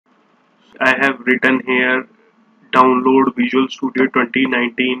I have written here download Visual Studio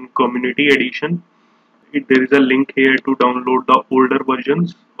 2019 Community Edition. There is a link here to download the older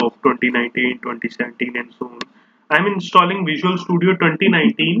versions of 2019, 2017 and so on. I'm installing Visual Studio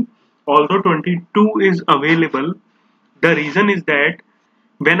 2019, although 22 is available. The reason is that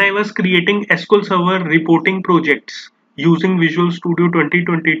when I was creating SQL Server reporting projects using Visual Studio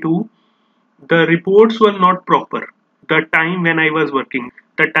 2022, the reports were not proper. The time when I was working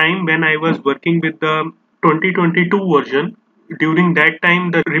with the 2022 version, during that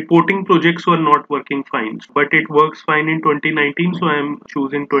time the reporting projects were not working fine, but it works fine in 2019, so I am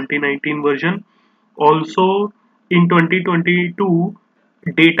choosing 2019 version. Also in 2022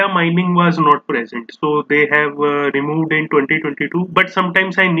 data mining was not present, so they have removed in 2022, but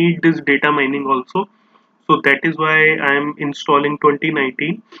sometimes I need this data mining also, so that is why I am installing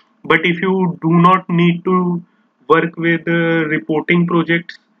 2019. But if you do not need to work with reporting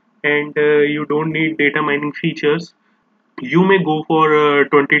projects and you don't need data mining features, you may go for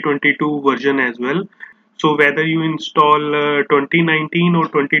 2022 version as well. So whether you install 2019 or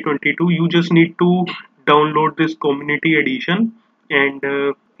 2022, you just need to download this community edition and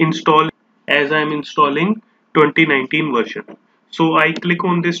install as I am installing 2019 version. So I click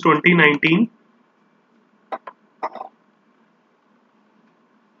on this 2019.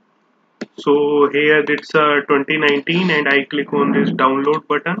 So here it's 2019 and I click on this download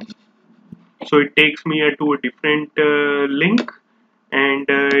button. So it takes me to a different link, and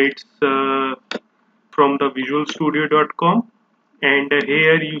it's from the visualstudio.com, and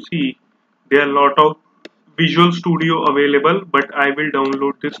here you see there are a lot of Visual Studio available, but I will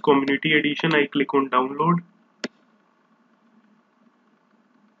download this community edition. I click on download.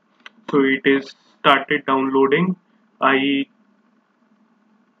 So it is started downloading. I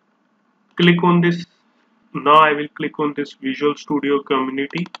click on this. Now I will click on this Visual Studio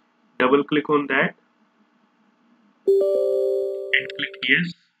community, double click on that and click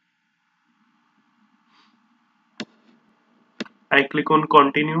yes. I click on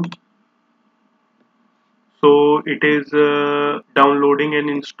continue. So it is downloading and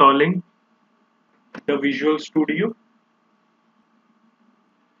installing the Visual Studio.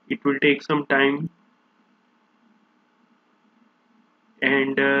 It will take some time,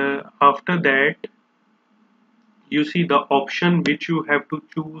 and after that you see the option which you have to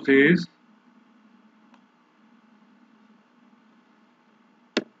choose is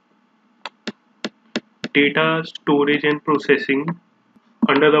data storage and processing.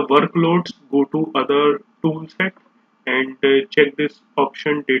 Under the workloads, go to other toolset and check this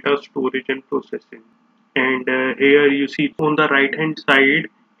option data storage and processing, and here you see on the right hand side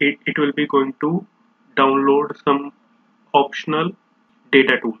it will be going to download some optional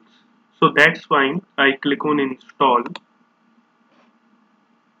data tools. So that's fine. I click on install.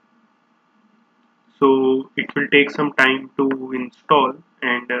 So it will take some time to install,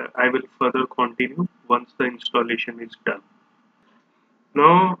 and I will further continue once the installation is done.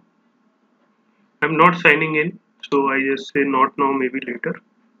 Now I'm not signing in, so I just say not now, maybe later.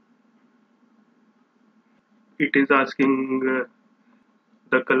 It is asking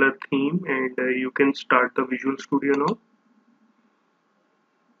the color theme, and you can start the Visual Studio now.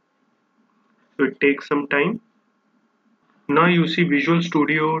 So it takes some time. Now you see Visual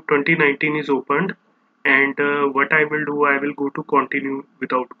Studio 2019 is opened, and what I will do, I will go to continue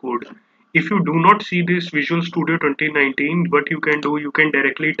without code. If you do not see this Visual Studio 2019, what you can do, you can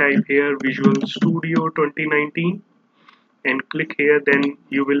directly type here Visual Studio 2019 and click here, then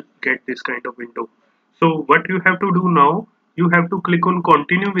you will get this kind of window. So what you have to do now, you have to click on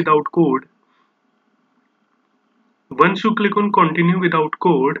continue without code. Once you click on continue without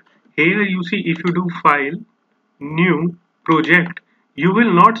code, here you see if you do file, new, project, you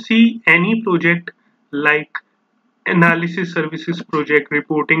will not see any project like analysis services project,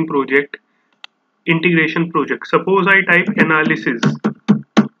 reporting project, integration project. Suppose I type analysis,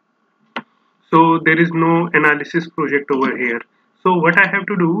 so there is no analysis project over here. So what I have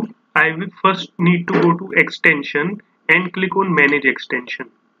to do, I will first need to go to extension and click on manage extension,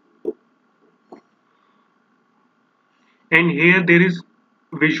 and here there is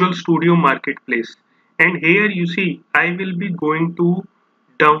Visual Studio Marketplace, and here you see I will be going to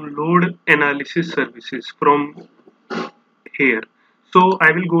download analysis services from here. So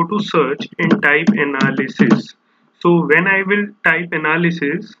I will go to search and type analysis. So when I will type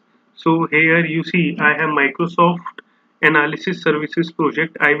analysis, so here you see I have Microsoft analysis services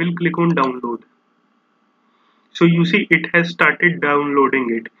project. I will click on download. So you see it has started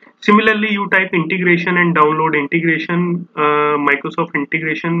downloading it. Similarly, you type integration and download integration, Microsoft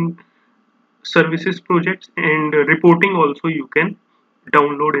integration services projects, and reporting also you can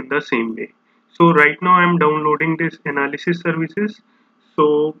download in the same way. So right now I'm downloading this analysis services.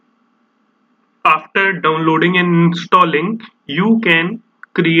 So after downloading and installing, you can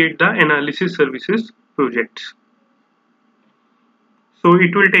create the analysis services projects. So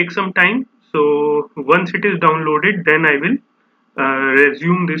it will take some time. So once it is downloaded, then I will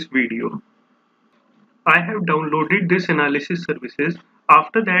resume this video. I have downloaded this analysis services.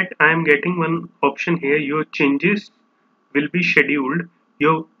 After that, I am getting one option here. Your changes will be scheduled.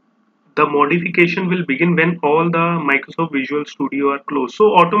 The modification will begin when all the Microsoft Visual Studio are closed.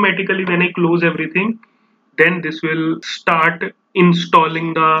 So automatically when I close everything, then this will start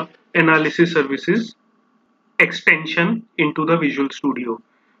installing the analysis services extension into the Visual Studio.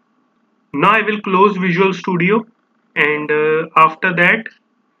 Now I will close Visual Studio, and after that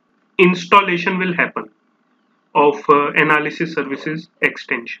installation will happen of analysis services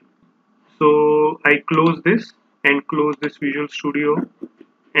extension. So I close this and close this Visual Studio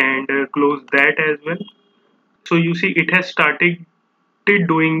and close that as well. So you see it has started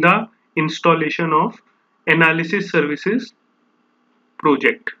doing the installation of analysis services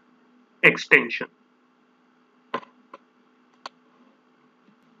project extension.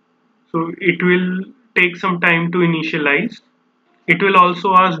 So it will take some time to initialize. It will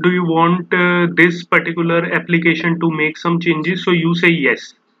also ask, do you want this particular application to make some changes? So you say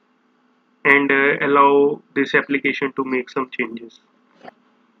yes and allow this application to make some changes.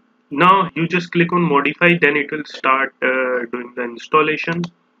 Now you just click on modify, then it will start doing the installation.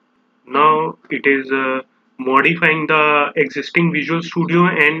 Now it is modifying the existing Visual Studio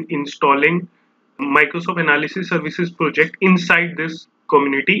and installing Microsoft Analysis Services project inside this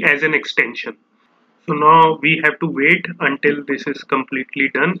community as an extension. So now we have to wait until this is completely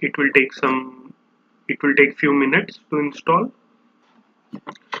done. It will take few minutes to install.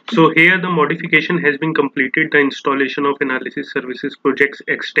 So here the modification has been completed. The installation of Analysis Services projects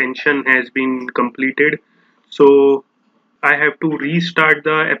extension has been completed. So I have to restart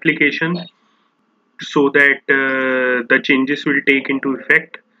the application so that the changes will take into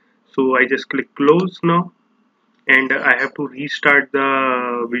effect. So I just click close now, and I have to restart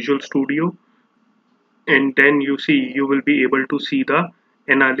the Visual Studio, and then you will be able to see the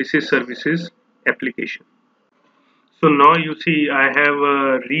analysis services application. So now you see I have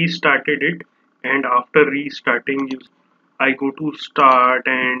restarted it, and after restarting, I go to start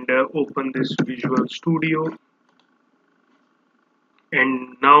and open this Visual Studio,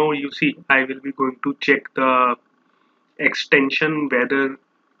 and now you see I will be going to check the extension whether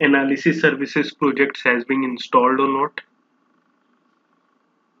analysis services projects has been installed or not.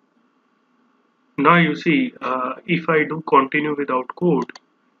 Now you see if I do continue without code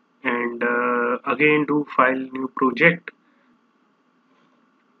and again do file new project,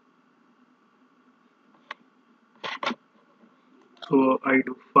 so I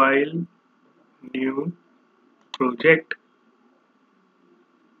do file new project,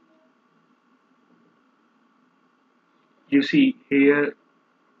 you see here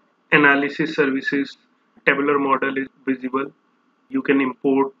analysis services tabular model is visible. You can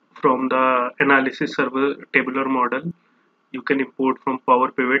import from the analysis server tabular model, you can import from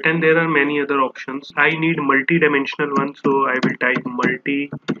Power Pivot, and there are many other options. I need multi-dimensional one, so I will type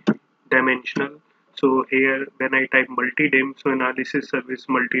multi-dimensional. So here when I type multi-dim, so analysis service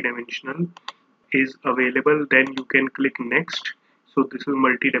multi-dimensional is available, then you can click next. So this is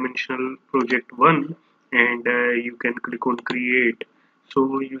multi-dimensional project 1, and you can click on create.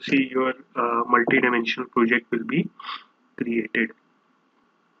 So you see your multi-dimensional project will be created.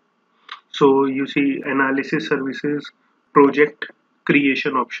 So you see analysis services project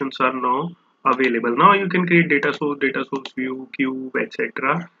creation options are now available. Now you can create data source view, cube,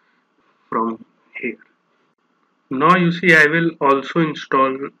 etc. from here. Now you see I will also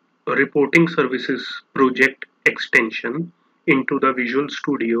install a reporting services project extension into the Visual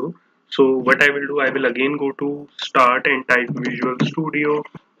Studio. So what I will do, I will again go to start and type Visual Studio.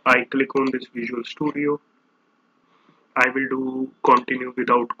 I click on this Visual Studio. I will do continue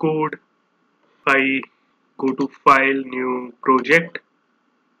without code. I go to file new project,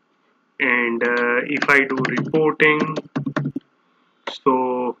 and if I do reporting,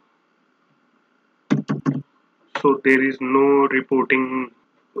 so there is no reporting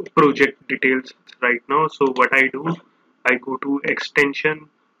project details right now. So what I do, I go to extension,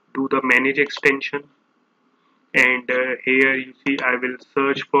 do the manage extension, and here you see I will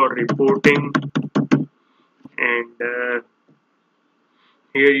search for reporting, and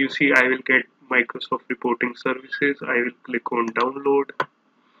here you see I will get Microsoft reporting services. I will click on download.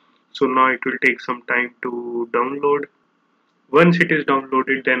 So now it will take some time to download. Once it is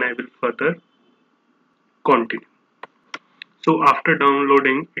downloaded, then I will further continue. So after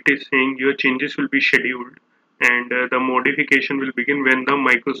downloading, it is saying your changes will be scheduled, and the modification will begin when the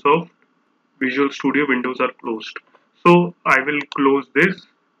Microsoft Visual Studio windows are closed. So I will close this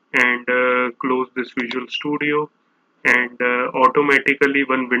and close this Visual Studio, and automatically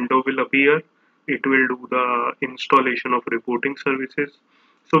one window will appear. It will do the installation of reporting services.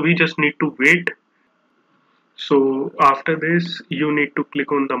 So we just need to wait. So after this, you need to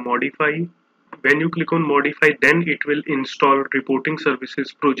click on the modify. When you click on modify, then it will install reporting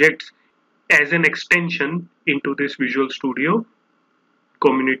services projects as an extension into this Visual Studio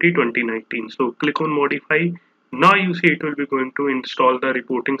Community 2019. So click on modify. Now you see it will be going to install the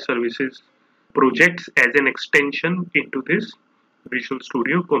reporting services projects as an extension into this Visual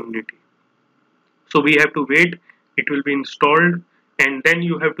Studio Community. So we have to wait, it will be installed, and then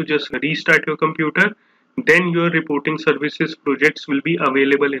you have to just restart your computer. Then your reporting services projects will be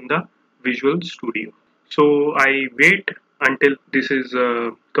available in the Visual Studio. So I wait until this is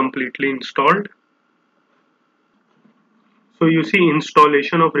completely installed. So you see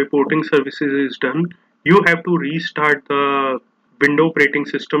installation of reporting services is done. You have to restart the window operating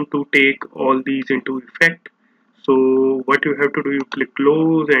system to take all these into effect. So what you have to do, you click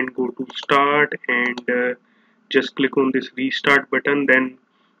close and go to start, and just click on this restart button. Then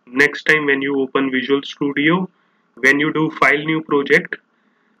next time when you open Visual Studio, when you do file new project,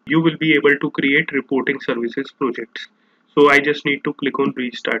 you will be able to create reporting services projects. So I just need to click on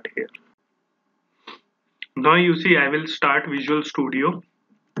restart here. Now you see I will start Visual Studio.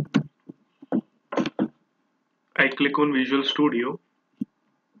 I click on Visual Studio,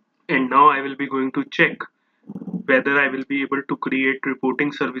 and now I will be going to check whether I will be able to create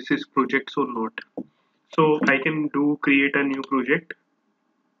reporting services projects or not. So I can do create a new project.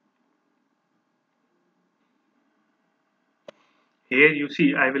 Here you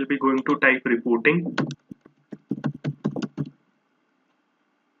see I will be going to type reporting.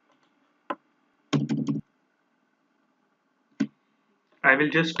 I will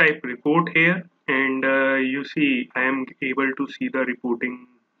just type report here, and you see I am able to see the reporting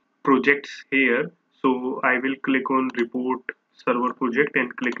projects here. So I will click on report server project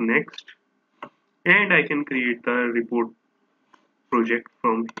and click next, and I can create the report project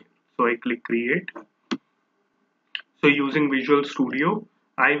from here. So I click create. So using Visual Studio,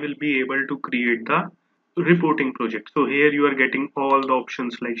 I will be able to create the reporting project. So here you are getting all the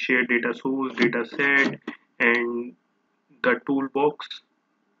options like share data source, data set, and the toolbox.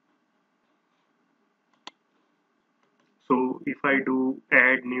 So if I do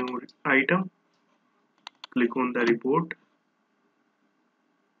add new item, click on the report.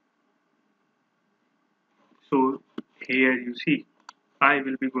 So here you see I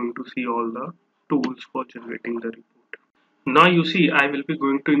will be going to see all the tools for generating the report. Now you see I will be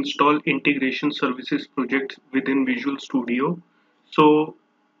going to install integration services projects within Visual Studio. So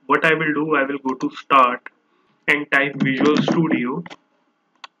what I will do, I will go to start and type Visual Studio.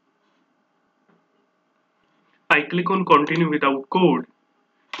 I click on continue without code,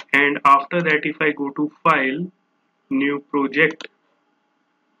 and after that if I go to file, new project,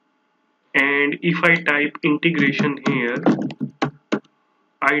 and if I type integration here,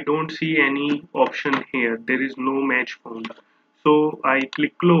 I don't see any option here. There is no match found. So I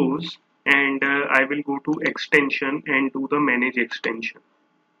click close, and I will go to extension and do the manage extension.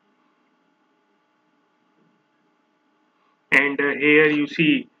 And here you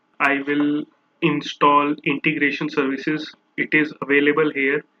see I will install integration services. It is available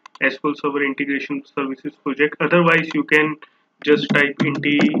here, SQL Server Integration Services project. Otherwise you can just type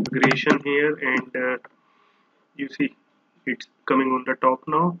integration here, and you see it's coming on the top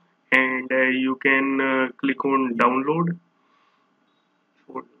now, and you can click on download.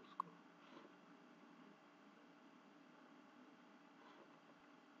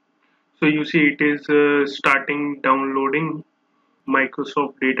 So you see it is starting downloading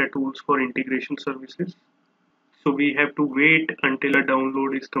Microsoft data tools for integration services. So we have to wait until a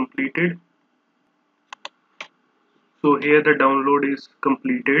download is completed. So here the download is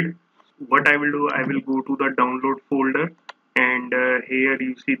completed. What I will do, I will go to the download folder, and here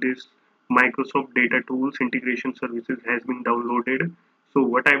you see this Microsoft data tools integration services has been downloaded. So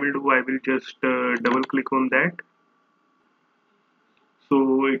what I will do, I will just double click on that.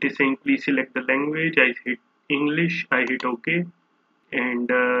 So it is saying please select the language. I hit English, I hit OK,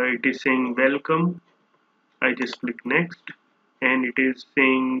 and it is saying welcome. I just click next, and it is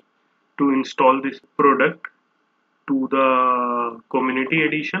saying to install this product to the community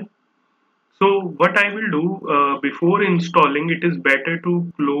edition. So what I will do, before installing, it is better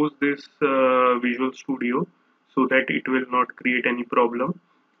to close this Visual Studio so that it will not create any problem.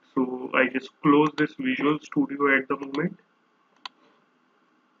 So I just close this Visual Studio at the moment.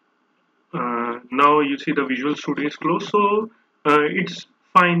 Now you see the Visual Studio is closed, so it's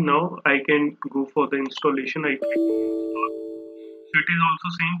fine now. I can go for the installation. I click install. So it is also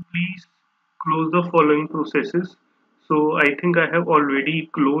saying please close the following processes. So I think I have already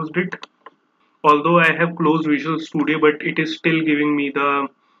closed it. Although I have closed Visual Studio, but it is still giving me the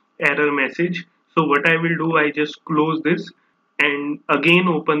error message. So what I will do, I just close this and again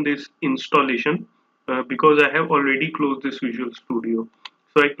open this installation because I have already closed this Visual Studio.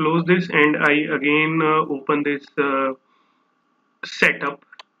 So I close this and I again open this setup,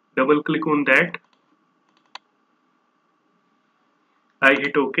 double click on that, I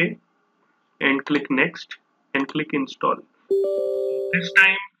hit OK and click next and click install. This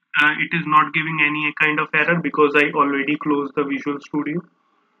time it is not giving any kind of error because I already closed the Visual Studio.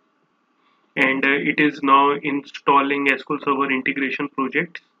 And it is now installing SQL Server integration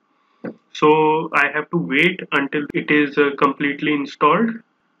project. So I have to wait until it is completely installed.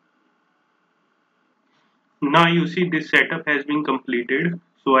 Now you see this setup has been completed.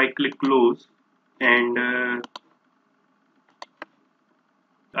 So I click close and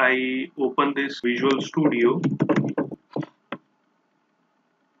I open this Visual Studio.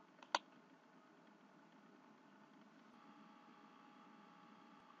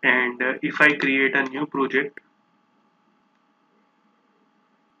 And if I create a new project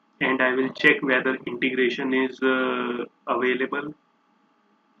and I will check whether integration is available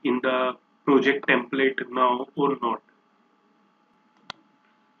in the project template now or not.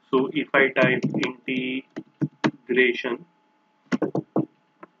 So if I type integration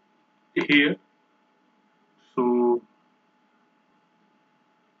here, so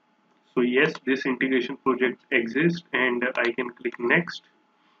yes, this integration project exists and I can click next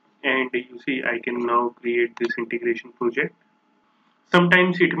and you see I can now create this integration project.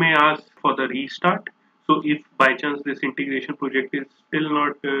 Sometimes it may ask for the restart. So if by chance this integration project is still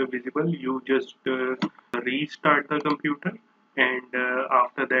not visible, you just restart the computer and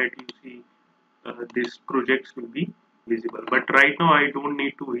after that you see this projects will be visible. But right now I don't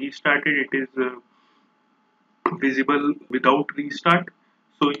need to restart it. It is visible without restart.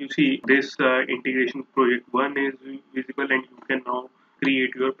 So you see this integration project 1 is visible and you can now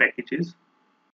create your packages